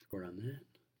Record on that.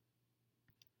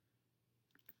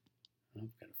 Oh,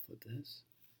 I've got to flip this.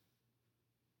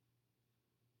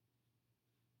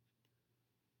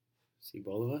 See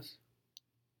both of us?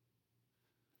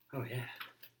 Oh, yeah.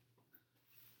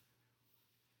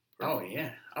 Oh,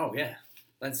 yeah. Oh, yeah.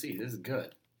 Let's see. This is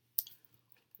good.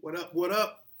 What up? What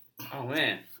up? Oh,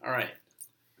 man. All right.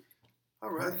 All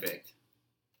right. Perfect.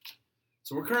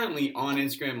 So we're currently on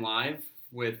Instagram Live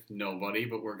with nobody,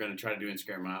 but we're going to try to do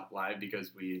Instagram Live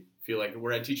because we feel like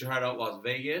we're at Teacher Hideout Las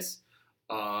Vegas,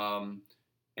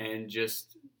 and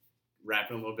just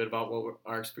rapping a little bit about what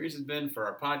our experience has been for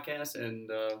our podcast,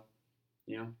 and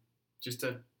just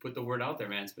to put the word out there,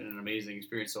 man. It's been an amazing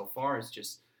experience so far. It's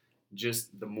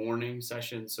just the morning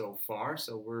session so far,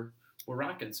 so we're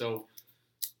rocking. So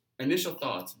initial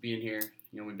thoughts being here.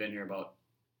 We've been here about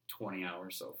 20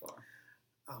 hours so far.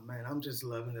 Oh, man, I'm just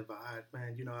loving the vibe,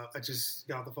 man. I just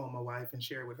got off the phone with my wife and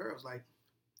shared with her. I was like,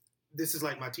 this is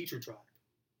like my teacher tribe.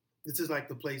 This is like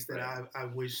the place that Right. I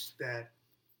wish that,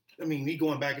 me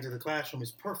going back into the classroom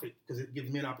is perfect because it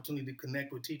gives me an opportunity to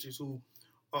connect with teachers who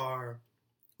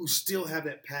still have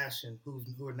that passion,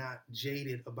 who are not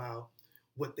jaded about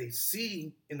what they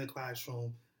see in the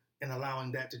classroom and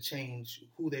allowing that to change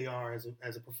who they are as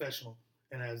a professional.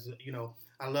 And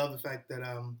I love the fact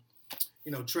that,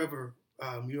 Trevor,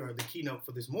 you are the keynote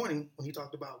for this morning when he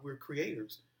talked about we're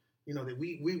creators. That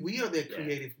we are that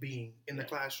creative being in the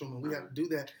classroom, and we have to do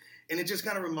that. And it just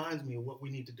kind of reminds me of what we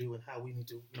need to do and how we need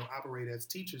to operate as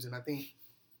teachers. And I think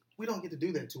we don't get to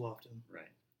do that too often. Right.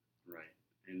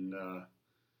 And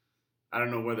I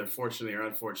don't know whether fortunately or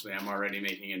unfortunately, I'm already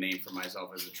making a name for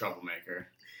myself as a troublemaker.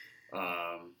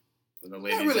 The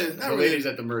ladies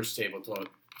at the merch table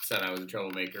said I was a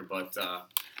troublemaker, but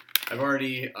I've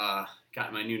already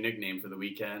got my new nickname for the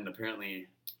weekend. Apparently,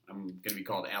 I'm going to be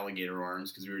called Alligator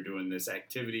Arms because we were doing this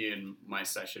activity in my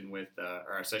session with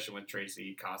our session with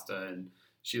Tracy Costa and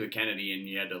Sheila Kennedy, and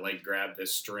you had to grab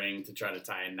this string to try to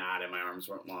tie a knot, and my arms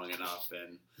weren't long enough.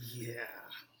 And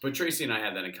but Tracy and I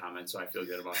had that in common, so I feel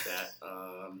good about that.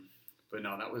 But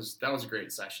no, that was a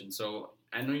great session. So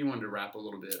I know you wanted to rap a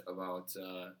little bit about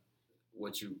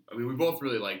we both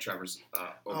really liked Trevor's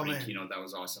opening keynote. That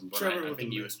was awesome. But I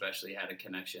think you especially had a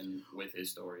connection with his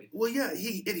story. Well, yeah,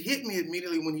 it hit me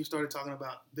immediately when he started talking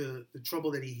about the trouble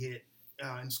that he hit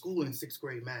in school in 6th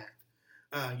grade math.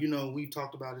 We've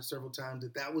talked about it several times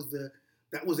that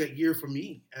was that year for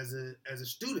me as a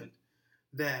student,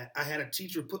 that I had a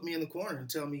teacher put me in the corner and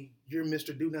tell me, you're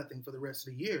Mr. Do Nothing for the rest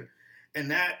of the year. And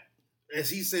that, as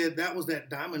he said, that was that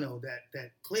domino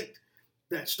that clicked,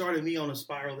 that started me on a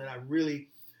spiral that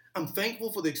I'm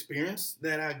thankful for the experience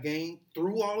that I gained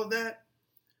through all of that.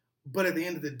 But at the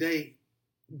end of the day,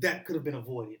 that could have been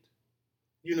avoided,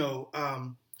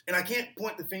 and I can't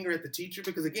point the finger at the teacher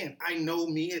because, again, I know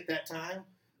me at that time.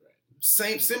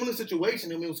 Similar situation.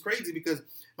 It was crazy because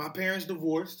my parents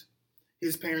divorced,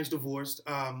 his parents divorced.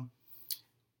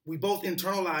 We both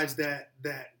internalized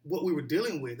that what we were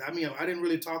dealing with. I didn't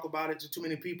really talk about it to too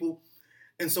many people.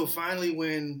 And so finally,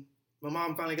 when my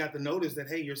mom finally got the notice that,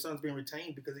 hey, your son's being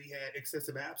retained because he had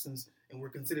excessive absence and we're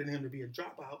considering him to be a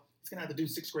dropout, he's going to have to do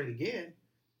 6th grade again.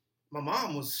 My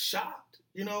mom was shocked,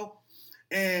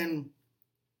 and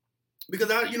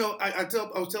because I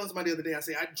was telling somebody the other day, I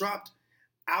say I dropped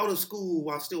out of school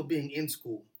while still being in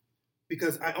school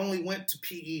because I only went to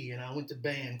PE and I went to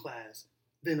band class.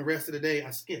 Then the rest of the day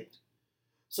I skipped.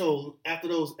 So after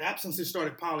those absences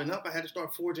started piling up, I had to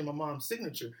start forging my mom's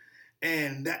signature.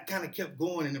 And that kind of kept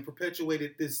going, and it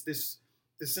perpetuated this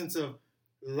sense of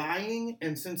lying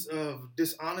and sense of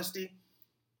dishonesty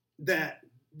that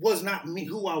was not me,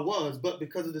 who I was, but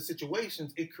because of the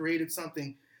situations, it created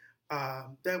something that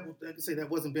I can say that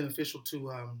wasn't beneficial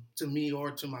to me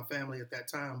or to my family at that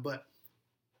time. But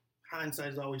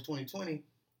hindsight is always 20/20.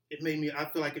 I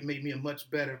feel like it made me a much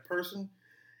better person,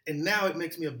 and now it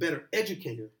makes me a better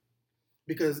educator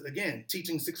because, again,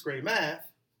 teaching 6th grade math,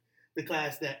 the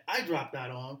class that I dropped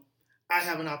out on, I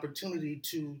have an opportunity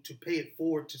to pay it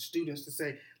forward to students to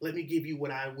say, let me give you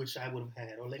what I wish I would have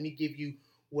had, or let me give you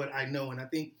what I know. And I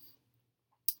think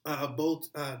both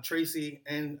Tracy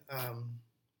and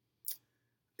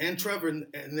Trevor in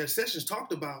their sessions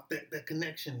talked about that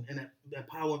connection and that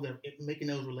power of making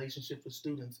those relationships with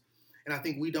students. And I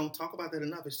think we don't talk about that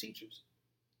enough as teachers.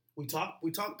 We talk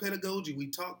pedagogy, we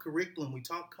talk curriculum, we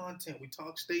talk content, we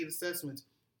talk state assessments.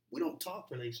 We don't talk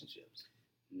relationships.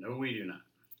 No, we do not.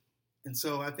 And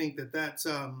so I think that's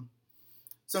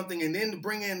something. And then to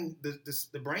bring in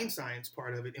the brain science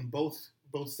part of it in both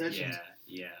sessions.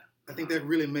 Yeah. I think that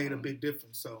really made a big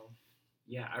difference. So.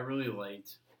 Yeah, I really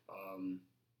liked.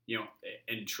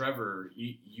 and Trevor,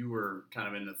 you were kind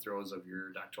of in the throes of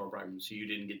your doctoral program, so you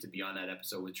didn't get to be on that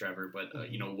episode with Trevor. But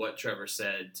what Trevor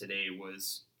said today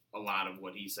was a lot of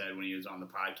what he said when he was on the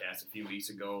podcast a few weeks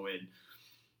ago, and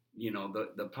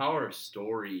the power of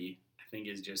story, I think,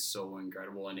 is just so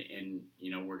incredible. And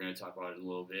we're going to talk about it in a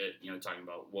little bit. Talking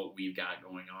about what we've got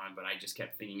going on, but I just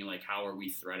kept thinking, like, how are we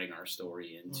threading our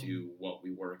story into what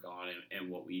we work on and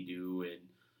what we do, and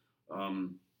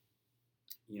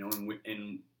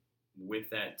and with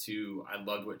that too, I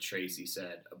loved what Tracy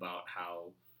said about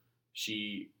how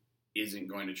she isn't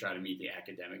going to try to meet the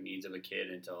academic needs of a kid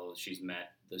until she's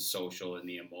met the social and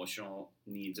the emotional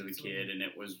needs of a kid. And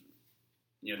it was,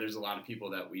 there's a lot of people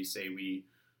that we say we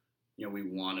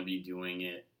want to be doing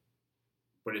it,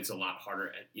 but it's a lot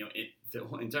harder. The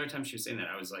entire time she was saying that,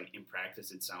 I was like, in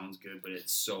practice, it sounds good, but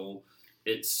it's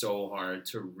so hard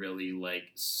to really like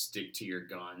stick to your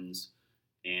guns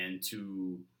and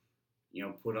to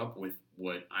put up with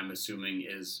what I'm assuming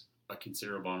is a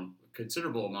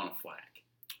considerable amount of flack.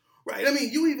 Right. I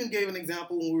mean, you even gave an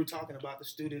example when we were talking about the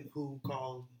student who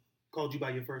called you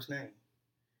by your first name.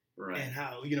 Right. And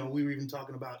how, we were even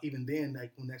talking about even then,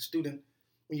 like when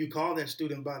you call that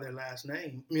student by their last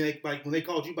name, I mean, like when they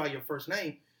called you by your first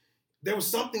name, there was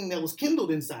something that was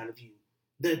kindled inside of you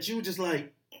that you were just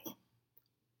like,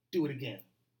 do it again.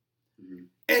 Mm-hmm.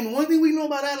 And one thing we know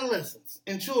about adolescents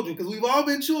and children, because we've all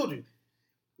been children,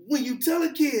 when you tell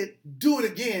a kid, do it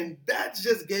again, that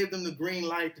just gave them the green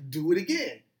light to do it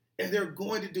again. And they're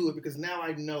going to do it because now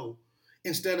I know,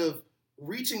 instead of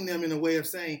reaching them in a way of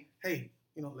saying, hey,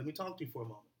 let me talk to you for a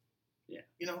moment. Yeah.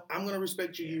 I'm going to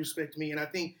respect you, you respect me. And I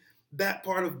think that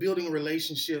part of building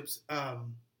relationships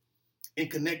and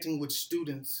connecting with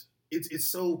students,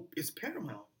 it's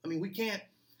paramount. I mean, we can't,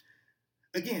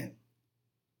 again,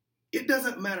 it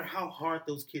doesn't matter how hard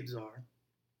those kids are.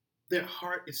 Their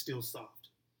heart is still soft.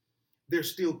 They're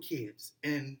still kids.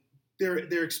 And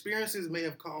their experiences may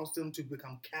have caused them to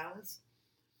become callous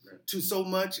to so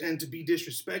much and to be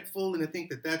disrespectful and to think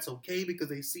that that's okay because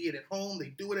they see it at home,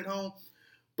 they do it at home.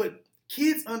 But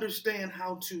kids understand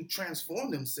how to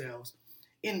transform themselves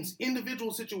in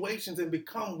individual situations and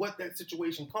become what that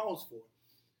situation calls for.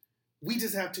 We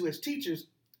just have to, as teachers,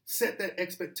 set that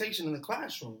expectation in the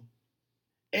classroom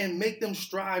and make them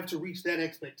strive to reach that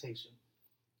expectation,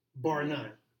 bar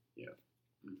none. Yeah.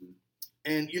 Mm-hmm.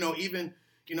 And, even,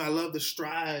 I love the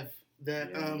strive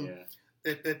that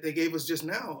that they gave us just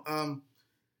now.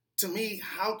 To me,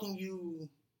 how can you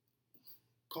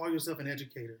call yourself an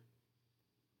educator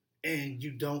and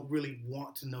you don't really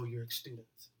want to know your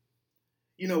students?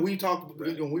 We talked,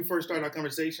 when we first started our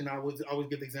conversation, I always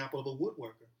give the example of a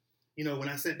woodworker. When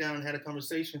I sat down and had a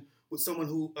conversation with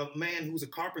a man who's a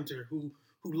carpenter who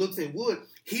looks at wood,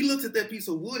 he looks at that piece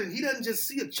of wood and he doesn't just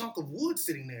see a chunk of wood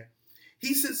sitting there.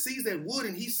 He sees that wood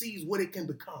and he sees what it can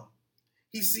become.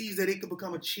 He sees that it could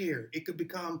become a chair. It could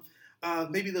become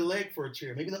maybe the leg for a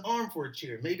chair, maybe the arm for a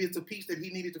chair. Maybe it's a piece that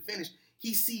he needed to finish.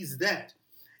 He sees that.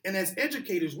 And as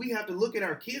educators, we have to look at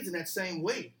our kids in that same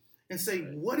way and say,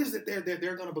 what is it that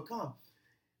they're going to become?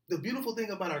 The beautiful thing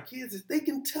about our kids is they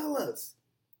can tell us.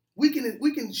 We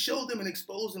can show them and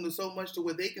expose them to so much to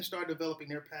where they can start developing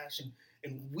their passion.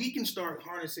 And we can start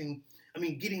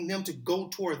getting them to go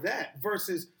toward that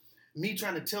versus me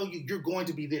trying to tell you, you're going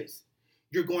to be this.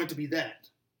 You're going to be that.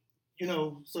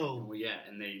 So. Well, yeah,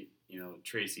 and they,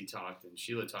 Tracy talked and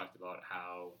Sheila talked about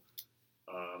how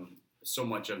so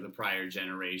much of the prior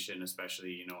generation,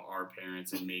 especially, our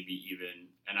parents and maybe even,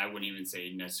 and I wouldn't even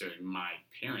say necessarily my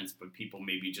parents, but people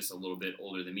maybe just a little bit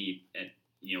older than me and,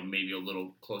 maybe a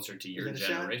little closer to your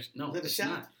generation. No, it's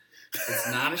not. It's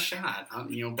not a shot.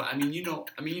 But I mean, you know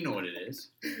what it is.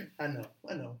 I know.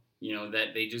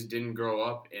 That they just didn't grow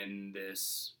up in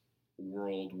this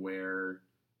world where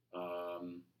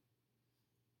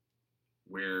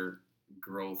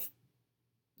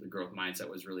the growth mindset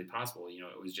was really possible.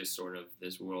 It was just sort of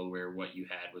this world where what you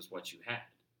had was what you had.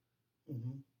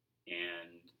 Mm-hmm.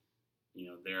 And,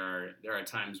 there are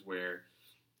times where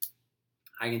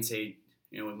I can say,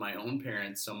 with my own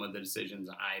parents, some of the decisions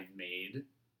I've made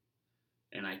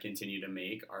and I continue to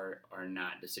make are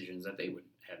not decisions that they would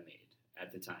have made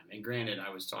at the time. And granted, I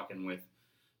was talking with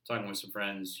some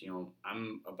friends,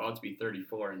 I'm about to be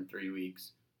 34 in 3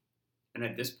 weeks. And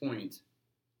at this point,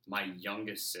 my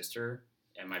youngest sister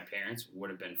and my parents would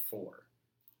have been 4.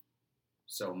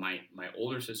 So my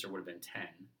older sister would have been 10.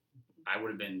 I would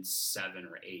have been 7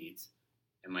 or 8.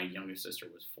 And my youngest sister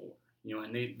was 4.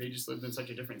 And they just lived in such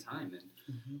a different time.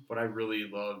 And But I really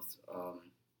loved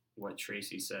what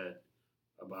Tracy said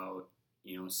about,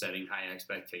 setting high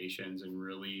expectations and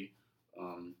really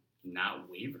not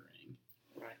wavering.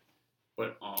 Right.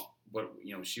 but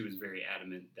she was very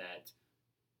adamant that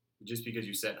just because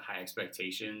you set high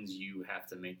expectations, you have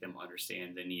to make them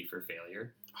understand the need for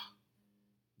failure,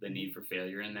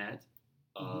 in that,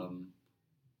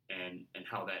 and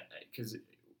how that, because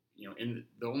in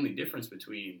the only difference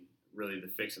between really the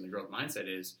fixed and the growth mindset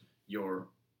is your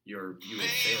view of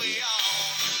failure.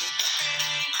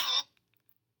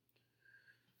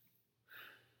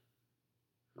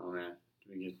 Oh man,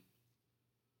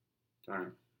 darn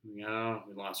it. No,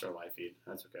 we lost our live feed.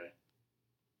 That's okay.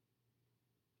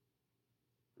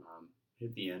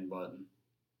 Hit the end button.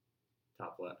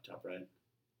 Top left, top right.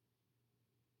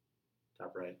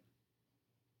 Top right.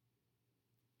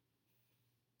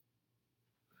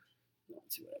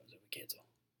 Let's see what happens if we cancel.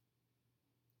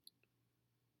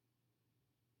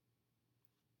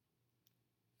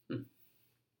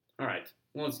 All right.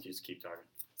 Well, let's just keep talking.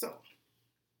 So.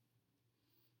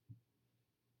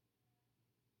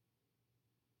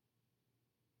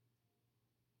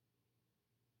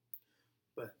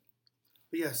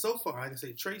 But yeah, so far, like I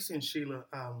say, Tracy and Sheila,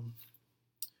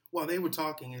 while they were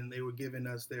talking and they were giving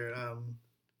us their...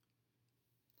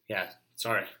 Yeah,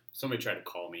 sorry. Somebody tried to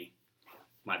call me.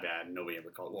 My bad. Nobody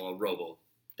ever called. Well, a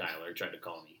robo-dialer tried to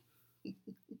call me.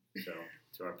 So,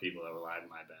 to our people that were live,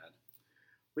 my bad.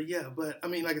 But yeah, I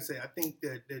mean, like I say, I think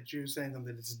that you're saying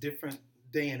something that's a different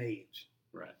day and age.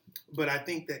 Right. But I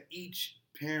think that each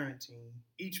parent and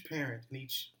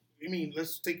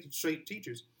let's take straight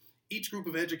teachers. Each group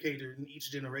of educators in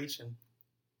each generation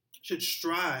should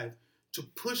strive to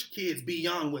push kids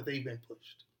beyond what they've been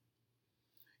pushed.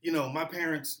 My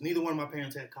parents, neither one of my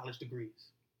parents had college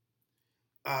degrees.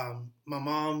 My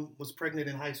mom was pregnant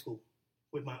in high school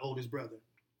with my oldest brother.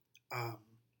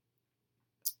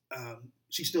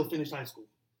 She still finished high school.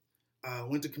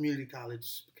 Went to community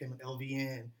college, became an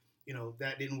LVN.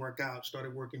 That didn't work out.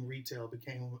 Started working retail,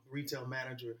 became a retail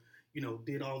manager,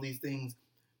 did all these things.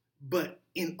 But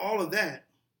in all of that,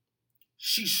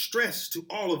 she stressed to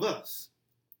all of us,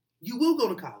 you will go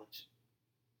to college.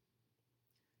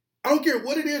 I don't care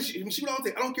what it is. She would always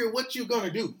say, I don't care what you're going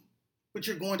to do, but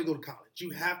you're going to go to college. You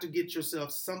have to get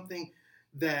yourself something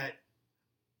that's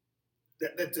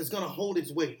going to hold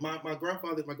its weight. My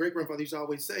great-grandfather used to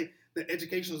always say that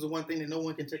education is the one thing that no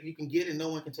one can take. You can get and no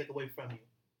one can take away from you.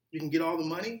 You can get all the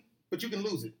money, but you can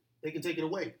lose it. They can take it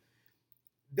away.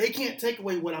 They can't take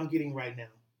away what I'm getting right now.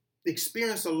 The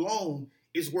experience alone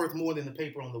is worth more than the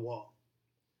paper on the wall.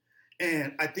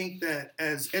 And I think that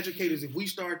as educators, if we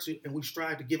start to, and we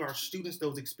strive to give our students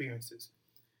those experiences,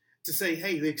 to say,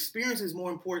 hey, the experience is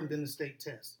more important than the state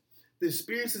test. The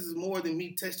experiences is more than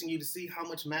me testing you to see how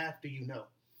much math do you know.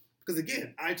 Because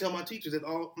again, I tell my students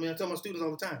all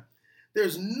the time,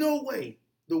 there's no way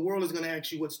the world is going to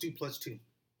ask you what's 2 plus 2.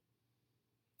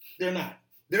 They're not.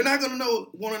 They're not going to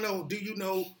want to know, do you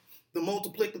know the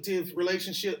multiplicative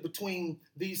relationship between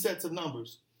these sets of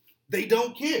numbers? They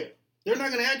don't care. They're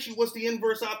not going to ask you what's the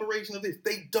inverse operation of this.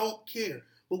 They don't care.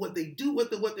 But what they do,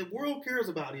 what the world cares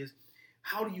about is,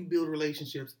 how do you build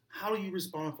relationships? How do you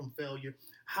respond from failure?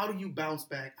 How do you bounce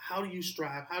back? How do you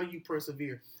strive? How do you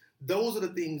persevere? Those are the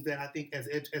things that I think as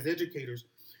educators,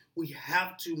 we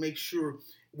have to make sure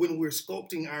when we're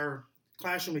sculpting our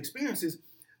classroom experiences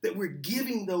that we're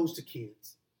giving those to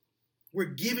kids. We're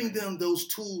giving them those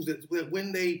tools that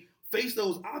when they face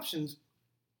those options,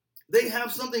 they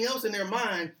have something else in their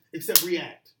mind except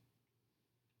react.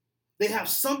 They have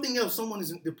something else. Someone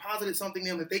has deposited something in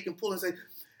them that they can pull and say,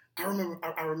 I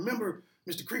remember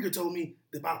Mr. Krieger told me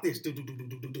about this.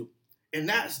 Do. And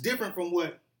that's different from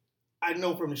what I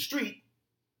know from the street.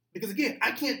 Because again,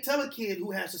 I can't tell a kid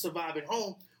who has to survive at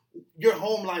home, your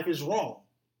home life is wrong.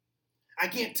 I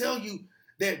can't tell you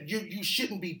that you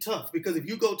shouldn't be tough, because if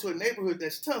you go to a neighborhood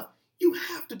that's tough, you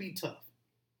have to be tough.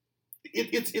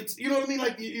 It's you know what I mean?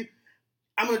 Like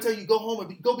I'm going to tell you, go home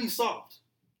and go be soft.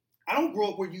 I don't grow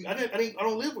up where I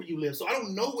don't live where you live, so I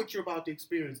don't know what you're about to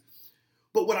experience.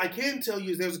 But what I can tell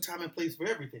you is there's a time and place for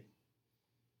everything.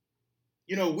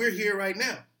 We're here right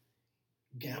now.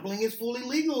 Gambling is fully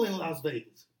legal in Las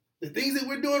Vegas. The things that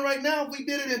we're doing right now, if we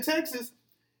did it in Texas,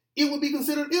 it would be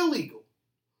considered illegal.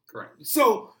 Correct.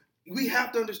 So we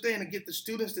have to understand and get the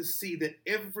students to see that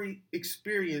every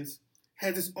experience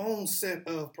has its own set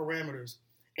of parameters,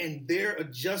 and their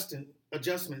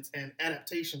adjustments and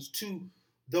adaptations to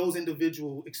those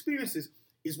individual experiences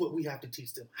is what we have to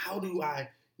teach them. How do I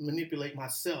manipulate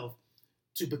myself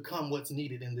to become what's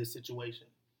needed in this situation?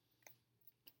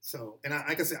 So, and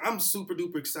like I said, I'm super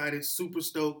duper excited, super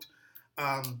stoked.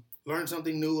 Learned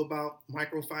something new about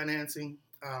microfinancing.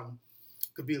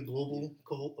 Could be a global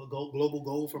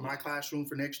goal for my classroom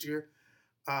for next year.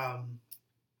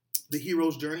 the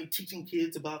hero's journey, teaching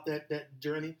kids about that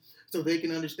journey so they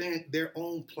can understand their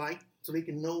own plight, so they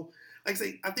can know. Like I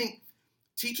say, I think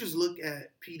teachers look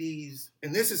at PDs,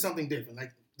 and this is something different. Like,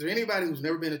 is there anybody who's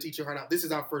never been a teacher heart out? This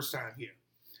is our first time here.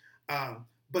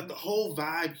 But the whole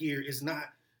vibe here is not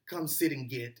come sit and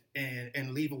get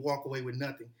and leave and walk away with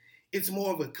nothing. It's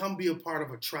more of a come be a part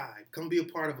of a tribe, come be a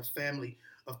part of a family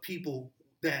of people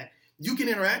that you can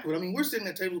interact with. I mean, we're sitting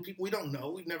at a table with people we don't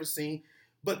know, we've never seen,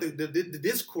 but the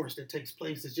discourse that takes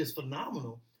place is just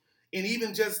phenomenal. And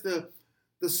even just the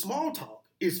small talk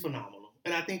is phenomenal.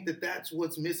 And I think that that's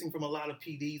what's missing from a lot of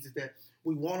PDs is that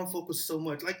we want to focus so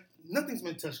much. Like, nothing's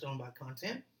been touched on by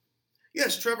content.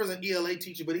 Yes, Trevor's an ELA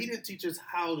teacher, but he didn't teach us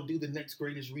how to do the next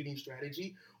greatest reading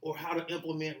strategy or how to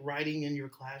implement writing in your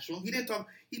classroom.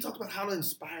 He talked about how to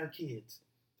inspire kids.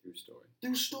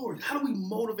 Through stories. How do we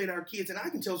motivate our kids? And I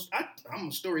can tell, I'm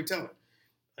a storyteller.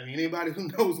 I mean, anybody who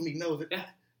knows me knows that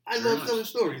I love telling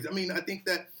stories. I mean, I think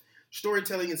that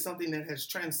storytelling is something that has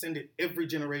transcended every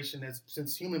generation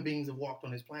since human beings have walked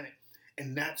on this planet.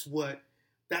 And that's what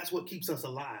keeps us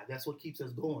alive. That's what keeps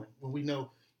us going. When we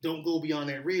know, don't go beyond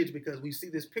that ridge, because we see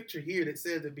this picture here that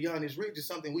says that beyond this ridge is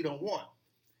something we don't want.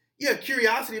 Yeah,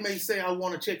 curiosity may say, I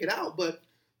want to check it out, but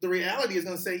the reality is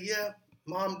going to say, yeah,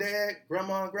 mom, dad,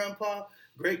 grandma, and grandpa,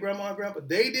 great-grandma, and grandpa,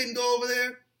 they didn't go over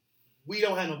there. We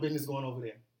don't have no business going over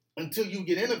there. Until you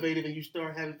get innovative and you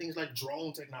start having things like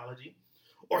drone technology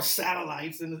or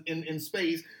satellites in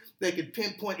space that could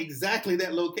pinpoint exactly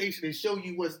that location and show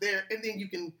you what's there, and then you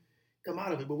can come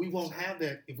out of it. But we won't have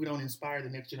that if we don't inspire the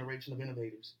next generation of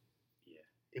innovators. Yeah.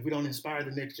 If we don't inspire the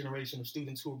next generation of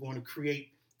students who are going to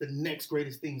create the next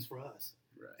greatest things for us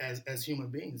as human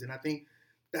beings. And I think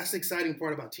that's the exciting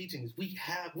part about teaching is we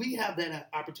have that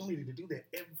opportunity to do that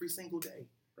every single day.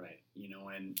 Right. You know,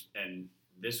 and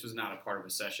this was not a part of a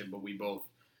session, but we both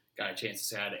got a chance to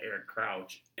say hi to Eric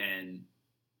Crouch, and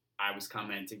I was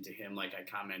commenting to him like I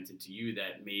commented to you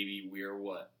that maybe we're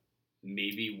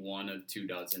maybe one of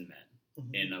 24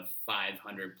 men in a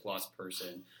 500 plus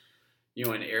person, you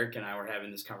know, and Eric and I were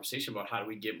having this conversation about how do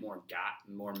we get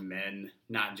more men,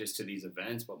 not just to these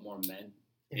events, but more men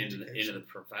into the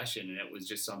profession. And it was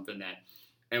just something that,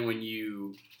 and when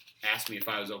you asked me if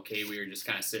I was okay, we were just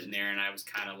kind of sitting there, and I was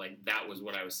kind of like, that was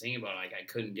what I was saying about, like, I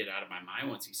couldn't get out of my mind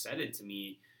once he said it to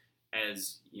me.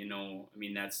 As, you know, I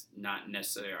mean, that's not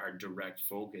necessarily our direct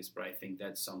focus, but I think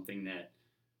that's something that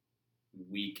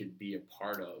we could be a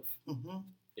part of,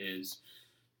 is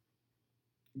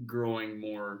growing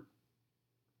more,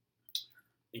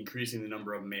 increasing the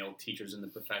number of male teachers in the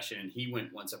profession. And he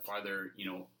went one step farther, you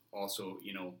know, also,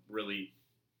 you know, really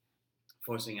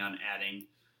focusing on adding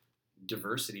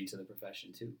diversity to the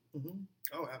profession too.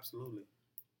 Oh, absolutely.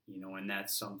 You know, and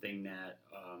that's something that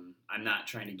I'm not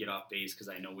trying to get off base, because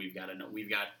I know we've got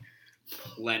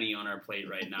plenty on our plate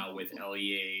right now with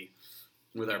LEA,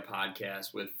 with our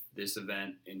podcast, with this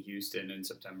event in Houston in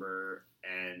September,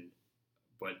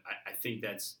 but I think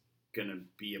that's gonna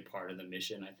be a part of the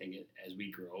mission. I think as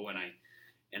we grow, and I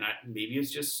maybe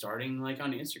it's just starting like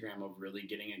on Instagram of really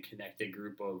getting a connected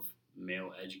group of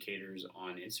male educators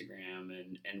on Instagram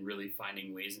and really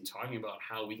finding ways and talking about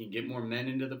how we can get more men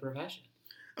into the profession.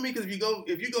 I mean, because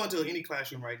if you go into any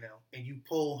classroom right now and you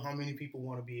poll how many people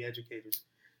want to be educators,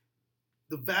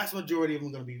 the vast majority of them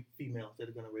are going to be females that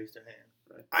are going to raise their hand.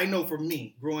 Right. I know for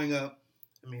me, growing up,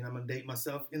 I mean, I'm going to date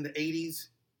myself, in the 80s,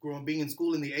 being in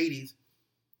school in the 80s,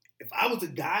 if I was a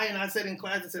guy and I sat in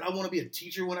class and said, I want to be a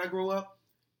teacher when I grow up,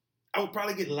 I would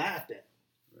probably get laughed at.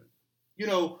 Right. You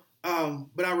know,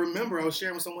 but I remember I was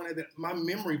sharing with someone that my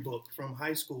memory book from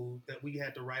high school that we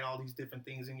had to write all these different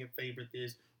things in your favorite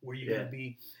this, where you're going to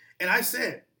be. And I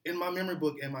said in my memory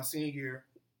book in my senior year,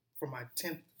 for my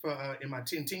 10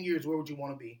 years, where would you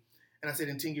want to be? And I said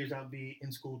in 10 years, I'll be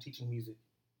in school teaching music.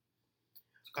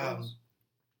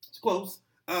 It's close.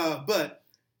 But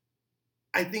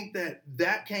I think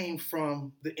that came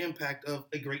from the impact of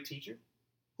a great teacher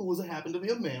who happened to be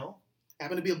a male,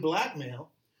 happened to be a black male,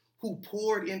 who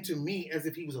poured into me as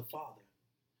if he was a father.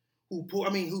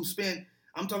 Who spent,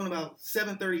 I'm talking about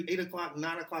 7:30, 8 o'clock,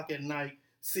 9 o'clock at night,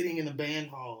 sitting in the band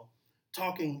hall,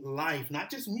 talking life, not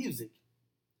just music,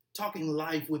 talking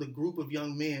life with a group of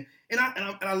young men. And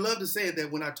I love to say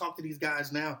that when I talk to these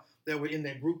guys now that were in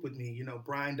that group with me, you know,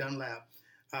 Brian Dunlap,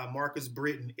 Marcus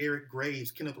Britton, Eric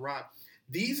Graves, Kenneth Rock,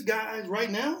 these guys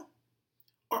right now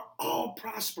are all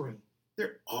prospering.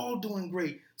 They're all doing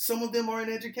great. Some of them are in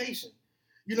education.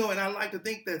 You know, and I like to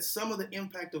think that some of the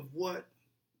impact of what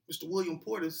Mr. William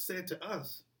Porter said to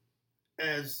us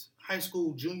as high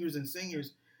school juniors and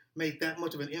seniors made that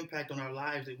much of an impact on our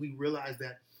lives that we realized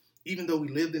that even though we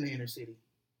lived in the inner city,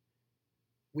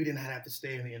 we did not have to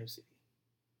stay in the inner city.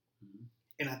 Mm-hmm.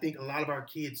 And I think a lot of our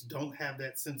kids don't have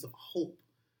that sense of hope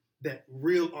that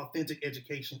real, authentic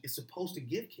education is supposed to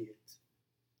give kids.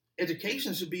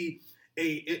 Education should be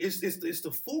it's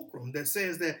the fulcrum that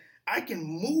says that I can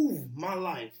move my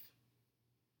life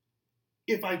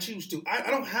if I choose to. I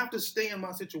don't have to stay in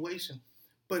my situation.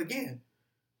 But again,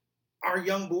 our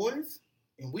young boys,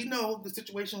 and we know the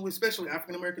situation with especially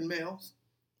African-American males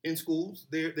in schools,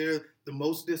 they're the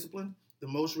most disciplined, the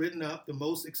most written up, the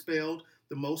most expelled,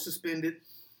 the most suspended.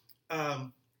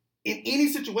 In any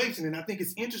situation, and I think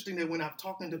it's interesting that when I've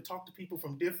talked to people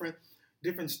from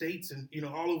different states and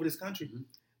all over this country, mm-hmm.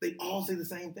 they all say the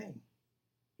same thing.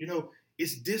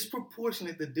 It's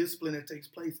disproportionate the discipline that takes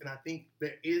place, and I think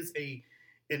there is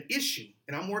an issue.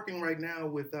 And I'm working right now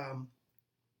with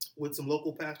some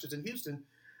local pastors in Houston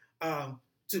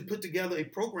to put together a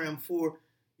program for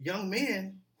young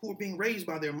men who are being raised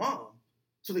by their mom,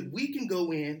 so that we can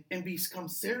go in and become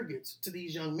surrogates to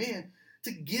these young men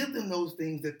to give them those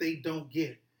things that they don't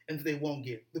get and that they won't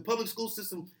get. The public school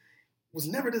system was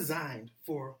never designed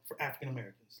for African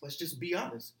Americans. Let's just be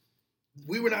honest.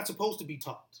 We were not supposed to be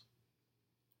taught.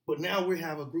 But now we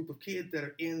have a group of kids that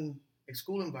are in a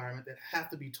school environment that have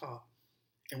to be taught.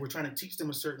 And we're trying to teach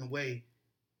them a certain way,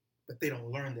 but they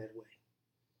don't learn that way.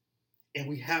 And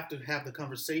we have to have the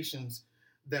conversations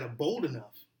that are bold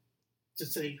enough to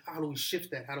say, how do we shift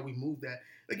that? How do we move that?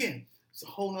 Again, it's a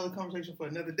whole nother conversation for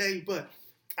another day, but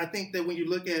I think that when you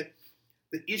look at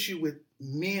the issue with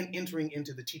men entering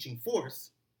into the teaching force,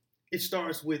 it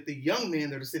starts with the young men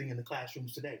that are sitting in the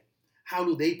classrooms today. How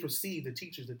do they perceive the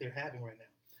teachers that they're having right now?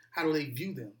 How do they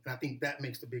view them? And I think that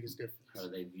makes the biggest difference. How do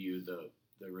they view the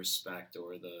respect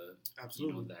or the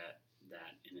absolutely that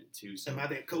in it too? So. Am I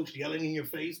that coach yelling in your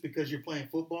face because you're playing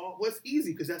football? Well, it's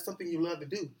easy because that's something you love to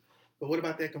do. But what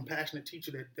about that compassionate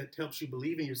teacher that helps you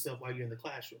believe in yourself while you're in the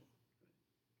classroom?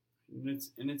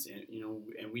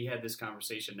 And we had this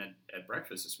conversation at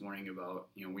breakfast this morning about,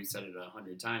 we said it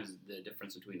 100 times, the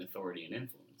difference between authority and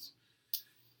influence.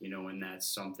 And that's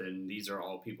something, these are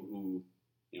all people who,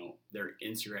 they're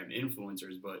Instagram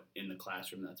influencers, but in the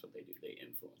classroom, that's what they do. They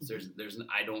influence.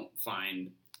 Mm-hmm.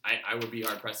 I would be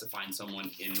hard pressed to find someone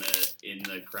in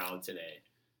the crowd today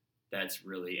that's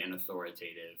really an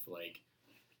authoritative,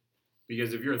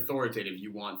 because if you're authoritative,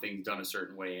 you want things done a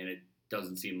certain way, and it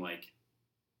doesn't seem like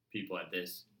people at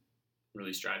this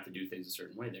really strive to do things a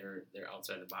certain way. They're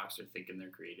outside the box. They're thinking, they're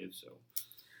creative. So,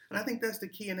 and I think that's the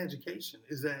key in education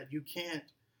is that you can't.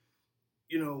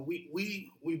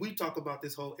 We talk about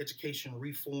this whole education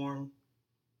reform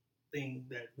thing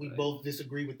that we right. both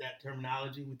disagree with that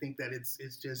terminology. We think that it's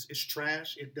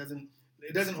trash. It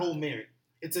doesn't hold merit.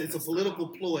 It's a political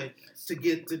ploy to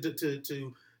get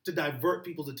to divert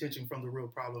people's attention from the real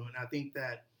problem. And I think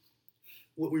that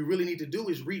what we really need to do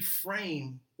is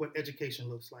reframe what education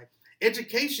looks like.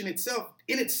 Education itself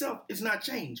is not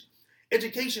change.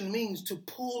 Education means to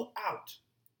pull out.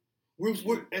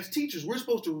 We're as teachers, we're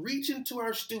supposed to reach into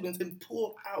our students and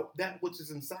pull out that which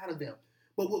is inside of them.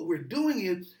 But what we're doing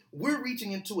is we're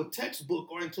reaching into a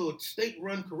textbook or into a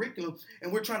state-run curriculum,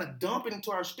 and we're trying to dump it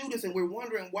into our students, and we're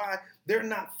wondering why they're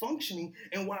not functioning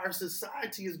and why our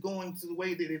society is going to the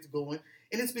way that it's going.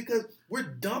 And it's because we're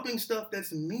dumping stuff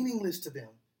that's meaningless to them.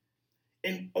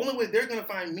 And only way they're going to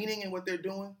find meaning in what they're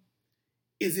doing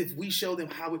is if we show them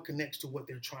how it connects to what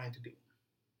they're trying to do.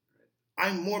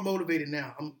 I'm more motivated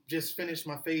now. I'm just finished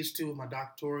my phase 2 of my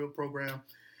doctoral program.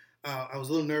 I was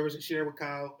a little nervous to share with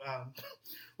Kyle.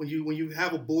 When you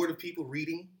have a board of people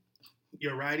reading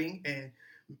your writing and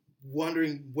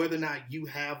wondering whether or not you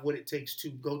have what it takes to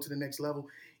go to the next level,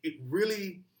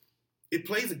 it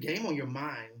plays a game on your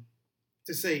mind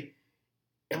to say,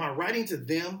 am I writing to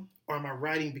them or am I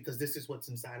writing because this is what's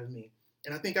inside of me?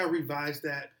 And I think I revised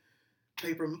that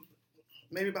paper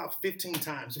maybe about 15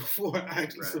 times before I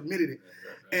actually submitted it.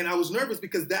 Right. And I was nervous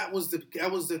because that was the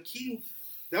key.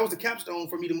 That was the capstone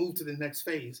for me to move to the next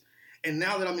phase. And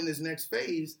now that I'm in this next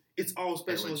phase, it's all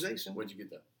specialization. What'd you get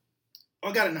though?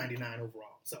 I got a 99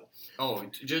 overall. So. Oh,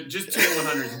 just 2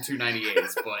 100s and 2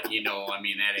 98s, but that ain't no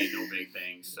big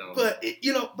thing. So. But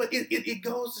it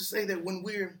goes to say that when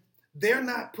they're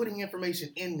not putting information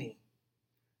in me,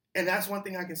 and that's one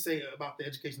thing I can say about the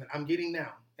education that I'm getting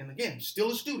now. And again,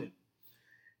 still a student.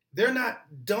 They're not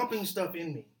dumping stuff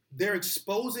in me. They're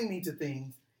exposing me to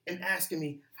things and asking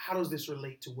me, how does this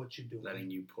relate to what you're doing? Letting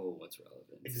you pull what's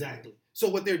relevant. Exactly. So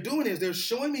what they're doing is they're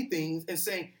showing me things and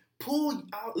saying, pull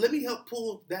out, let me help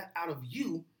pull that out of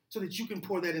you so that you can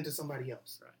pour that into somebody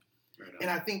else. Right. And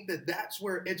I think that that's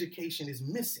where education is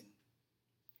missing.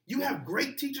 You have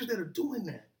great teachers that are doing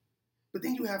that, but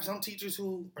then you have some teachers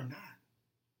who are not.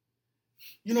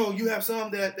 You know, you have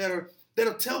some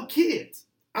that'll tell kids,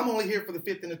 I'm only here for the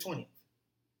 5th and the 20th.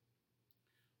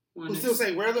 Who still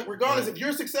say, regardless if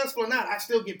you're successful or not, I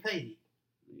still get paid.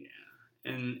 Yeah,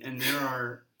 and there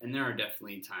are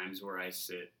definitely times where I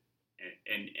sit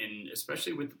and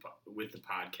especially with the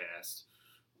podcast,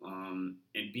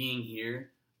 and being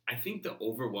here, I think the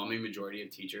overwhelming majority of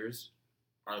teachers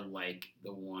are like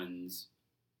the ones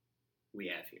we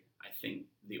have here. I think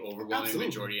the overwhelming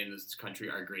majority in this country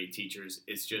are great teachers.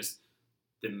 It's just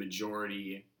the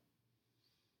majority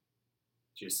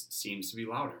just seems to be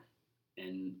louder.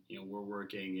 And, you know, we're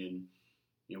working and,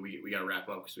 you know, we got to wrap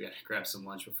up because we got to grab some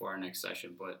lunch before our next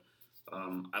session. But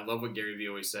I love what Gary Vee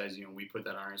always says. You know, we put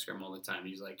that on our Instagram all the time.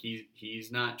 He's like,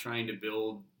 he's not trying to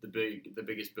build the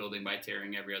biggest building by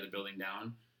tearing every other building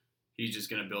down. He's just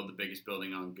going to build the biggest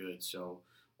building on good. So,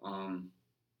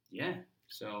 yeah.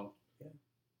 So,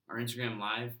 our Instagram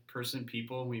live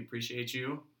people, we appreciate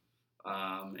you.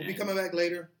 We'll be coming back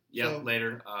later. Yep, so.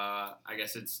 Later. I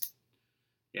guess it's,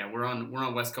 we're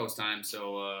on West Coast time,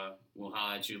 so we'll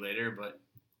holler at you later. But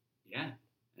yeah,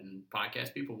 and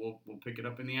podcast people, we'll pick it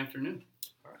up in the afternoon.